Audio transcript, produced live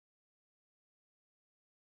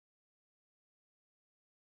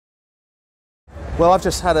Well, I've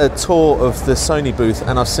just had a tour of the Sony booth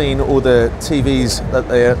and I've seen all the TVs that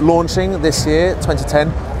they're launching this year, 2010,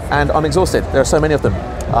 and I'm exhausted. There are so many of them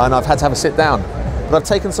and I've had to have a sit down. But I've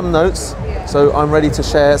taken some notes, so I'm ready to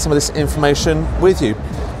share some of this information with you.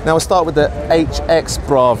 Now we'll start with the HX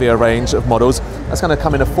Bravia range of models. That's going to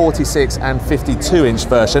come in a 46 and 52 inch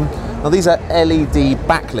version. Now these are LED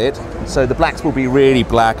backlit, so the blacks will be really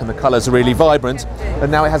black and the colours are really vibrant.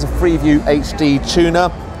 And now it has a Freeview HD tuner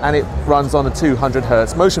and it runs on a 200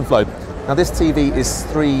 Hz motion flow. Now this TV is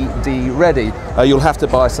 3D ready. You'll have to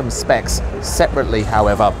buy some specs separately,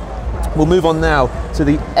 however. We'll move on now to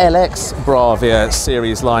the LX Bravia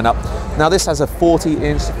series lineup. Now this has a 40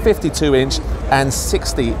 inch, 52 inch and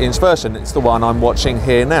 60 inch version. It's the one I'm watching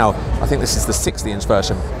here now. I think this is the 60 inch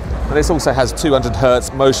version. And this also has 200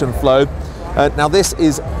 Hz motion flow. Now this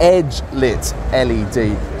is edge lit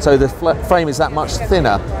LED, so the frame is that much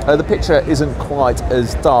thinner. The picture isn't quite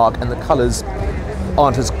as dark and the colours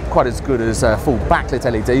aren't quite as good as full backlit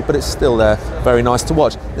LED, but it's still very nice to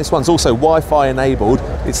watch. This one's also Wi-Fi enabled,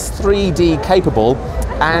 it's 3D capable,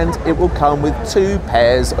 and it will come with 2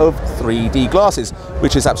 pairs of 3D glasses,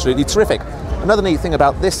 which is absolutely terrific. Another neat thing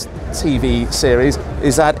about this TV series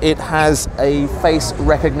is that it has a face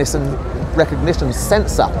recognition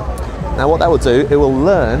sensor. Now what that will do, it will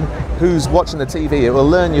learn who's watching the TV, it will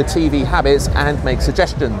learn your TV habits and make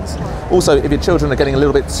suggestions. Also, if your children are getting a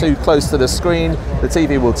little bit too close to the screen, the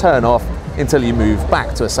TV will turn off until you move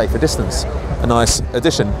back to a safer distance. A nice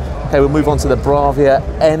addition. Okay, we'll move on to the Bravia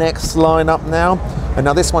NX lineup now. And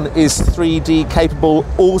now this one is 3D capable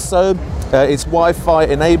also. It's Wi-Fi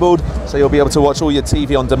enabled, so you'll be able to watch all your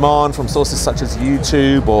TV on demand from sources such as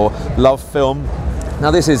YouTube or LoveFilm. Now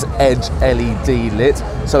this is edge LED lit,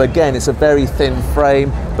 so again it's a very thin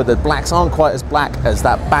frame, but the blacks aren't quite as black as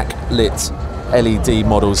that backlit LED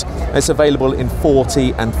models. It's available in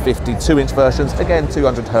 40 and 52 inch versions, again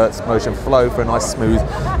 200 Hz motion flow for a nice smooth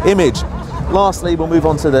image. Lastly, we'll move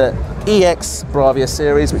on to the EX Bravia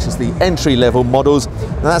series, which is the entry level models.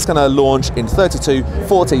 Now that's going to launch in 32,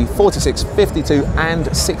 40, 46, 52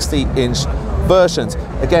 and 60 inch versions.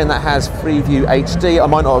 Again, that has Freeview HD. I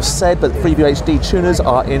might not have said, but Freeview HD tuners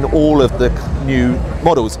are in all of the new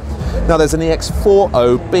models. Now there's an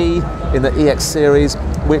EX40B in the EX series,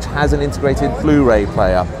 which has an integrated Blu-ray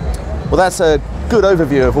player. Well, that's a good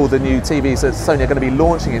overview of all the new TVs that Sony are going to be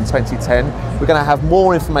launching in 2010. We're going to have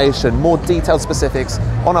more information, more detailed specifics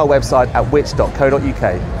on our website at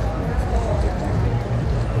which.co.uk.